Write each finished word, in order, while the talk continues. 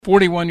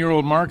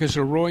41-year-old Marcus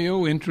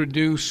Arroyo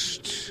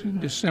introduced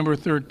December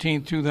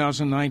 13,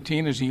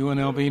 2019 as the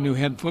UNLV new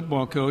head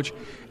football coach.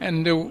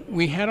 And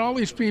we had all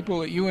these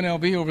people at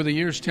UNLV over the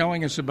years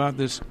telling us about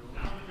this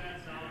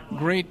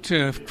great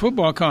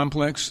football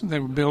complex they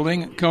were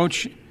building.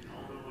 Coach,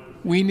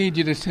 we need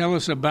you to tell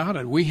us about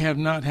it. We have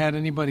not had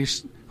anybody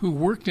who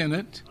worked in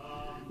it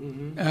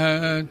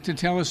to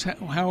tell us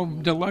how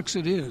deluxe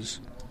it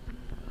is.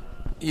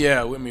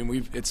 Yeah, I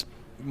mean, it's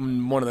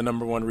one of the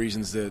number one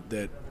reasons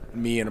that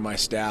me and my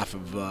staff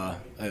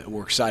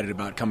we're excited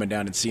about coming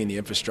down and seeing the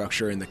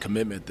infrastructure and the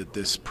commitment that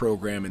this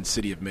program and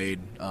city have made.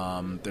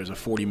 There's a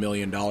 $40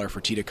 million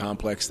Fertitta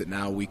complex that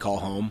now we call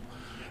home,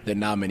 that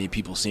not many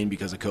people seen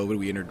because of COVID.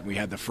 We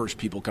had the first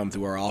people come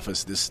through our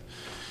office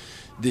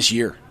this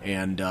year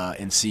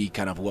and see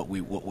kind of what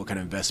kind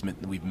of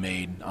investment we've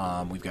made.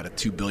 We've got a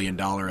 $2 billion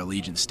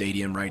Allegiant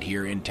Stadium right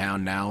here in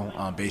town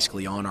now,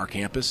 basically on our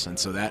campus, and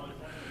so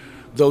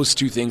those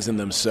two things in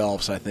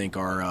themselves, I think,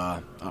 are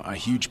a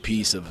huge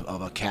piece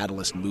of a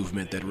catalyst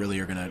movement that really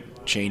are going to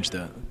change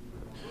the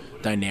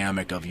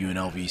dynamic of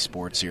UNLV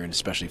sports here, and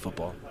especially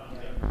football.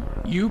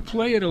 You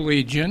play at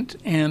Allegiant,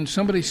 and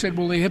somebody said,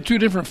 well, they have two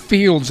different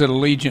fields at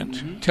Allegiant.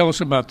 Mm-hmm. Tell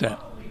us about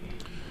that.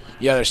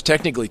 Yeah, there's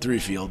technically three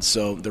fields.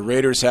 So the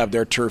Raiders have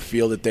their turf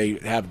field that they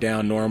have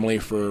down normally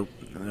for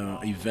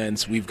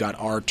events. We've got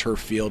our turf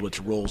field, which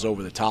rolls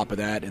over the top of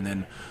that, and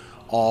then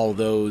all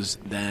those,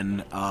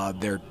 then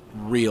their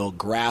real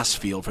grass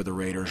field for the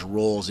Raiders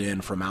rolls in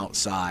from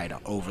outside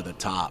over the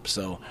top.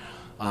 So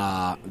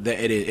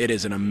it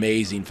is an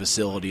amazing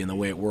facility, and the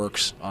way it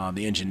works,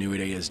 the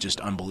ingenuity is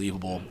just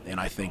unbelievable. And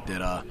I think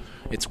that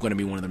it's going to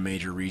be one of the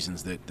major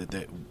reasons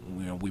that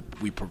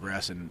we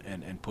progress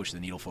and push the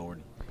needle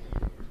forward.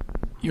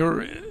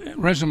 Your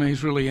resume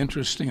is really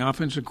interesting.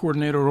 Offensive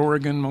coordinator at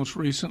Oregon, most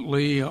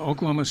recently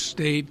Oklahoma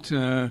State.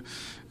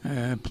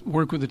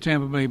 Work with the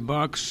Tampa Bay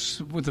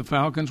Bucks, with the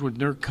Falcons, with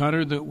Dirk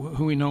Cutter,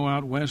 who we know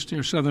out west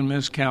here, Southern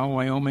Miss, Cal,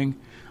 Wyoming.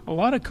 A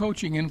lot of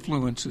coaching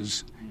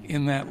influences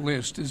in that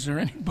list. Is there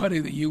anybody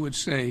that you would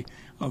say,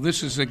 oh,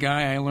 this is a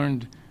guy I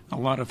learned a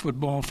lot of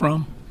football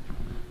from?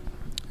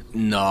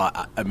 No,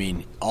 I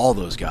mean, all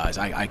those guys.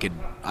 I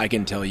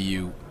can tell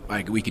you,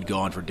 we could go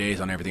on for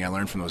days on everything I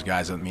learned from those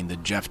guys. I mean, the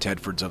Jeff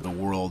Tedfords of the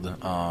world,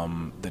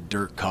 the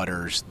Dirk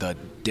Cutters, the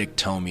Dick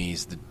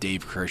Tomeys, the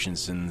Dave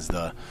Kirshensons,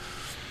 the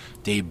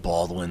Dave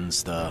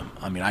Baldwin's,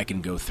 I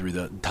can go through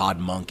the Todd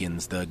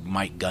Munkins, the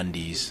Mike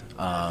Gundys,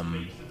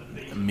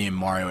 me and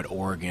Mario at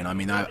Oregon. I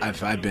mean,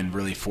 I've been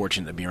really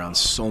fortunate to be around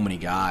so many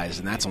guys,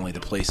 and that's only the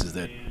places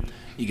that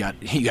you got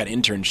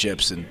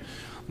internships in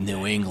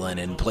New England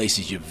and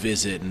places you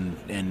visit and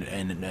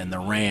the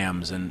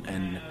Rams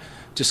and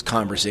just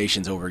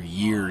conversations over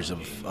years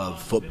of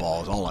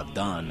football is all I've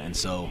done, and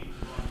so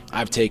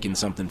I've taken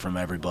something from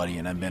everybody,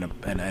 and I've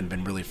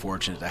been really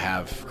fortunate to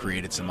have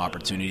created some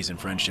opportunities and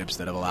friendships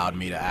that have allowed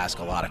me to ask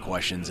a lot of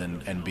questions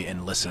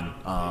and listen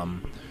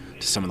to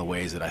some of the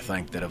ways that I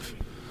think that have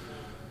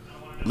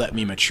let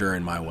me mature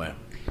in my way.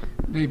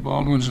 Dave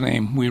Baldwin's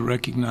name we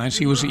recognize.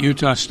 He was at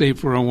Utah State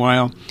for a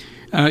while.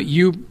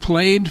 You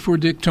played for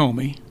Dick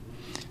Tomey.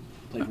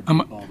 Played for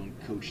Dave Baldwin,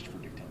 coached for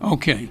Dick Tomey.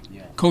 Okay,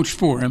 yeah. Coached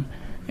for him.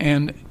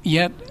 And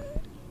yet,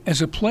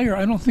 as a player,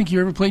 I don't think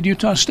you ever played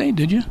Utah State,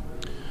 did you?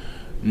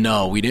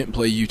 No, we didn't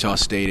play Utah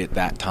State at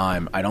that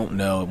time. I don't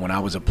know when I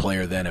was a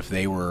player then if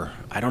they were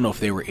 – I don't know if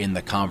they were in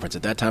the conference.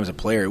 At that time as a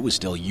player, it was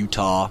still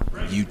Utah,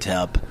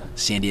 UTEP,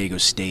 San Diego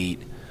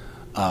State.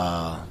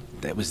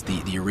 That was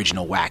the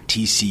original WAC,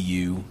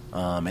 TCU.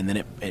 And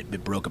then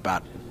it broke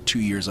about 2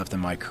 years left in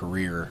my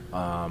career.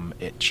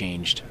 It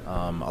changed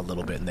a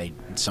little bit,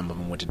 and some of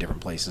them went to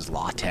different places.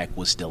 La Tech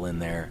was still in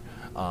there.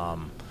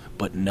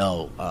 But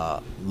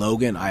no,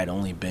 Logan I had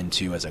only been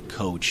to as a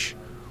coach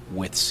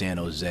with San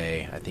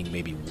Jose, I think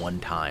maybe one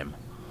time.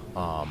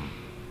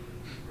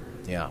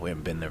 We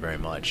haven't been there very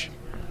much.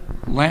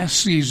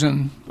 Last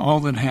season, all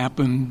that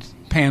happened,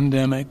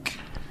 pandemic,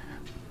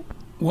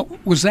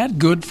 was that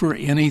good for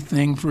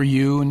anything for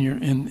you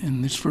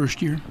in this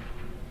first year?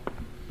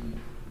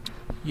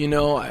 You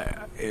know,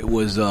 it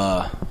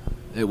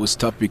was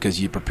tough because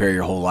you prepare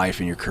your whole life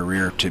and your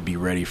career to be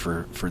ready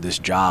for this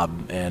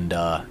job, and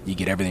you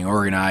get everything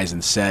organized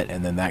and set,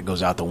 and then that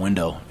goes out the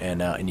window,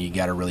 and you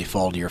got to really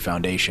fall to your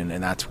foundation,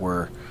 and that's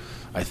where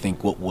I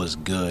think what was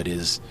good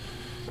is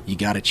you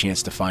got a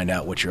chance to find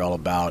out what you're all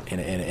about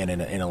in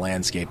a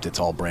landscape that's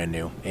all brand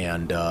new,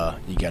 and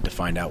you got to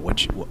find out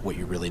what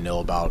you really know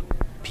about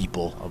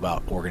people,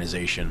 about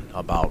organization,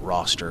 about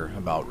roster,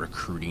 about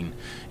recruiting,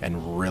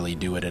 and really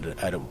do it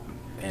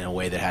in a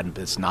way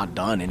that's not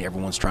done, and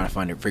everyone's trying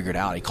to figure it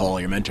out. You call all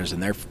your mentors,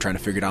 and they're trying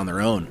to figure it out on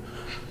their own.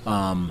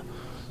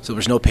 So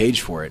there's no page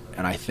for it,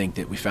 and I think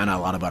that we found out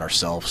a lot about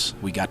ourselves.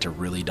 We got to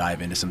really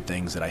dive into some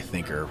things that I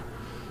think are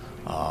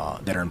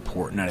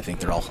important, and I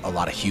think there are a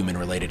lot of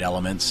human-related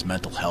elements,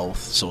 mental health,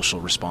 social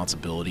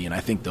responsibility, and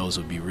I think those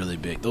would be really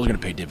big. Those are going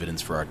to pay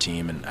dividends for our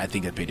team, and I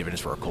think that pay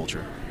dividends for our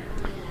culture.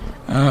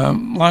 A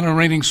lot of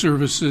rating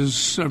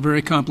services are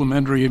very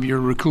complimentary of your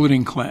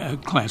recruiting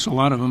class. A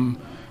lot of them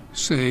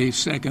say,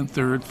 second,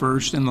 third,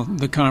 first in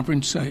the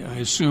conference? I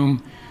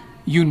assume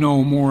you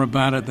know more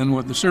about it than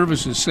what the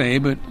services say,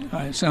 but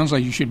it sounds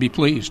like you should be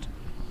pleased.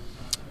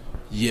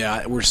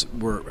 Yeah,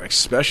 we're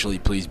especially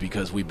pleased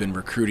because we've been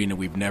recruiting and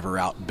we've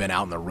never been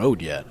out on the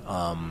road yet.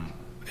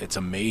 It's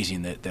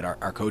amazing that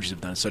our coaches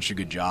have done such a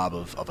good job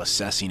of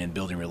assessing and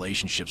building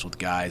relationships with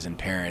guys and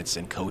parents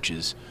and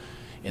coaches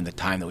in the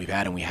time that we've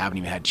had, and we haven't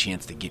even had a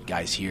chance to get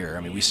guys here.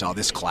 I mean, we saw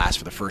this class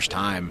for the first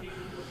time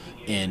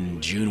in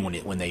June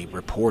when they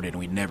reported, and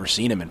we'd never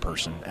seen them in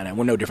person. And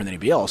we're no different than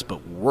anybody else,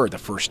 but we're the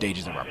first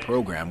stages of our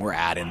program. We're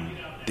adding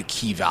the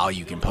key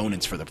value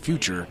components for the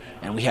future,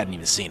 and we hadn't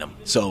even seen them.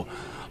 So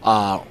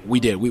we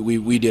did.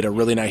 We did a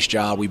really nice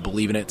job. We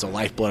believe in it. It's a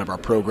lifeblood of our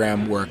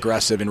program. We're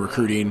aggressive in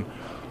recruiting.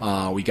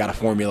 We got a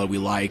formula we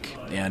like,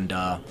 and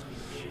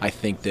I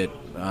think that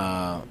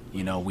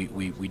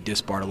we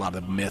disbarred a lot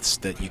of the myths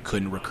that you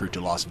couldn't recruit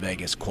to Las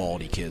Vegas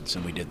quality kids,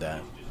 and we did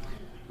that.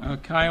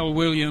 Kyle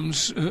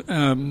Williams,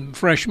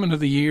 freshman of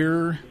the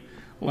year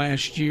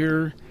last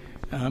year.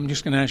 I'm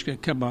just going to ask you a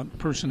couple about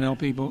personnel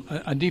people.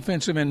 A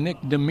defensive end,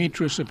 Nick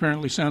Demetris,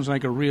 apparently sounds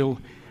like a real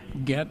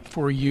get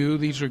for you.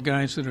 These are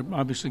guys that are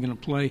obviously going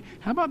to play.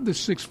 How about the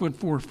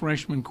 6'4"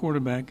 freshman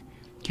quarterback,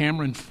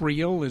 Cameron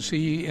Friel? Is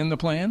he in the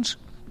plans?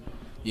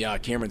 Yeah,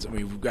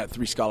 we've got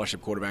 3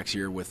 scholarship quarterbacks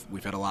here.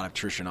 We've had a lot of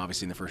attrition,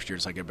 obviously, in the first year,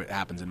 just like it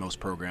happens in most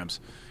programs.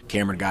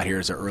 Cameron got here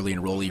as an early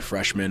enrollee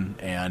freshman,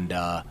 and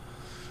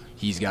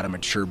he's got a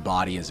mature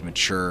body, is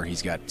mature.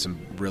 He's got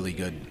some really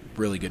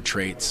good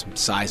traits.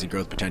 Size and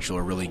growth potential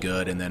are really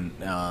good, and then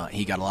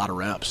he got a lot of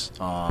reps,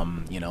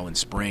 in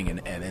spring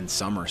and in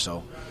summer.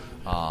 So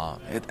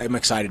I'm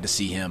excited to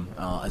see him,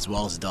 as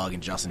well as Doug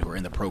and Justin, who are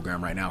in the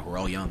program right now, who are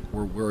all young.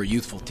 We're a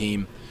youthful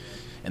team,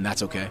 and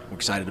that's okay. We're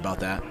excited about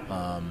that.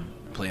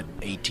 Played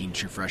 18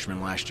 true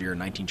freshmen last year,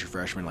 19 true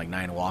freshmen, like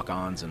 9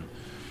 walk-ons, and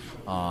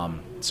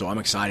so I'm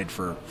excited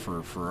for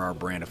our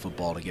brand of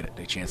football to get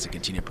a chance to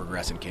continue to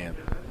progress in camp.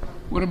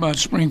 What about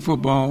spring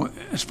football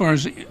as far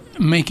as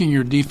making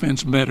your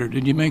defense better?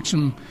 Did you make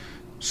some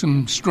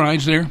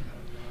strides there?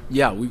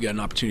 Yeah, we've got an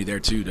opportunity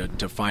there too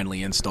to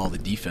finally install the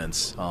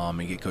defense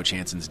and get Coach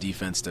Hanson's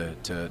defense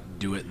to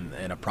do it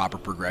in a proper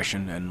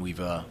progression, and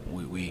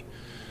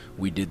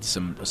we did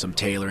some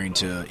tailoring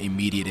to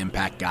immediate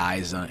impact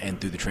guys, and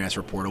through the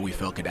transfer portal we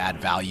felt could add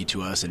value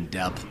to us in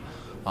depth,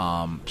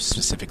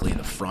 specifically in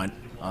the front.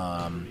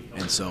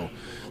 And so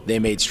they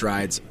made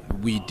strides.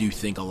 We do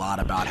think a lot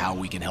about how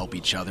we can help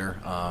each other.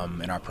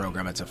 In our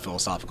program, it's a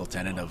philosophical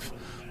tenet of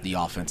the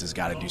offense has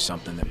got to do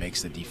something that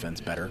makes the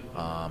defense better,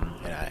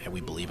 and we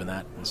believe in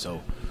that. And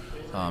so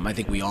I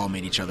think we all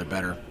made each other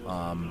better,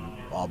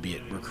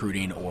 albeit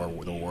recruiting or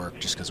the work,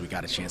 just because we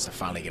got a chance to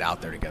finally get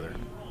out there together.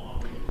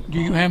 Do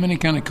you have any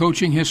kind of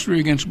coaching history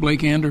against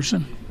Blake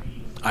Anderson?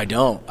 I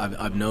don't.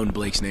 I've known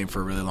Blake's name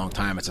for a really long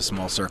time. It's a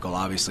small circle,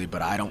 obviously,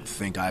 but I don't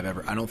think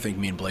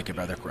me and Blake have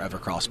ever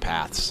crossed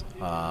paths.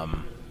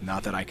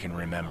 Not that I can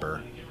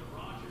remember.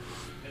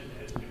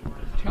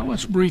 Tell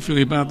us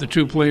briefly about the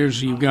 2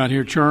 players you've got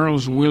here,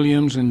 Charles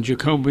Williams and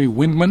Jacoby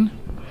Windman.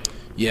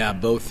 Yeah,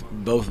 both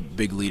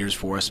big leaders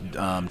for us.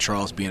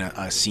 Charles being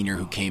a senior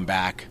who came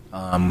back,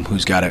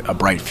 who's got a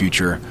bright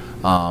future,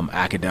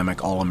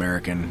 academic,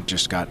 All-American,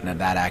 just got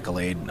that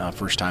accolade,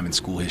 first time in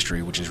school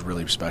history, which is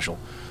really special.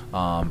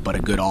 But a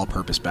good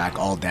all-purpose back,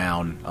 all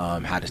down,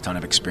 had a ton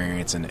of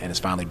experience and has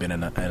finally been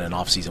in an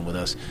off-season with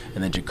us.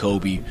 And then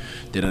Jacoby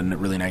did a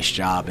really nice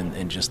job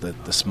in just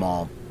the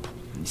small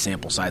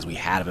sample size we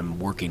had of him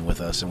working with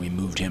us, and we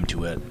moved him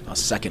to a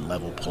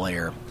second-level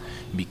player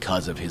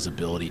because of his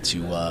ability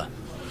to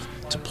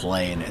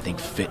play and I think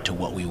fit to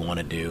what we want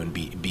to do and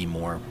be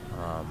more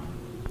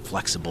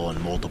flexible and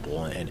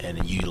multiple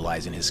and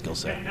utilizing his skill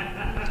set.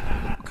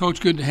 Coach,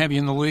 good to have you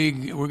in the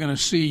league. We're going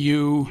to see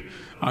you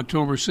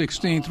October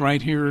 16th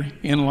right here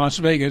in Las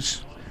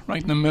Vegas,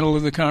 right in the middle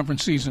of the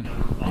conference season.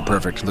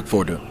 Perfect. Look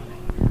forward to it.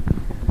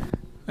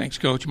 Thanks,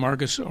 Coach.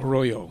 Marcus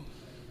Arroyo.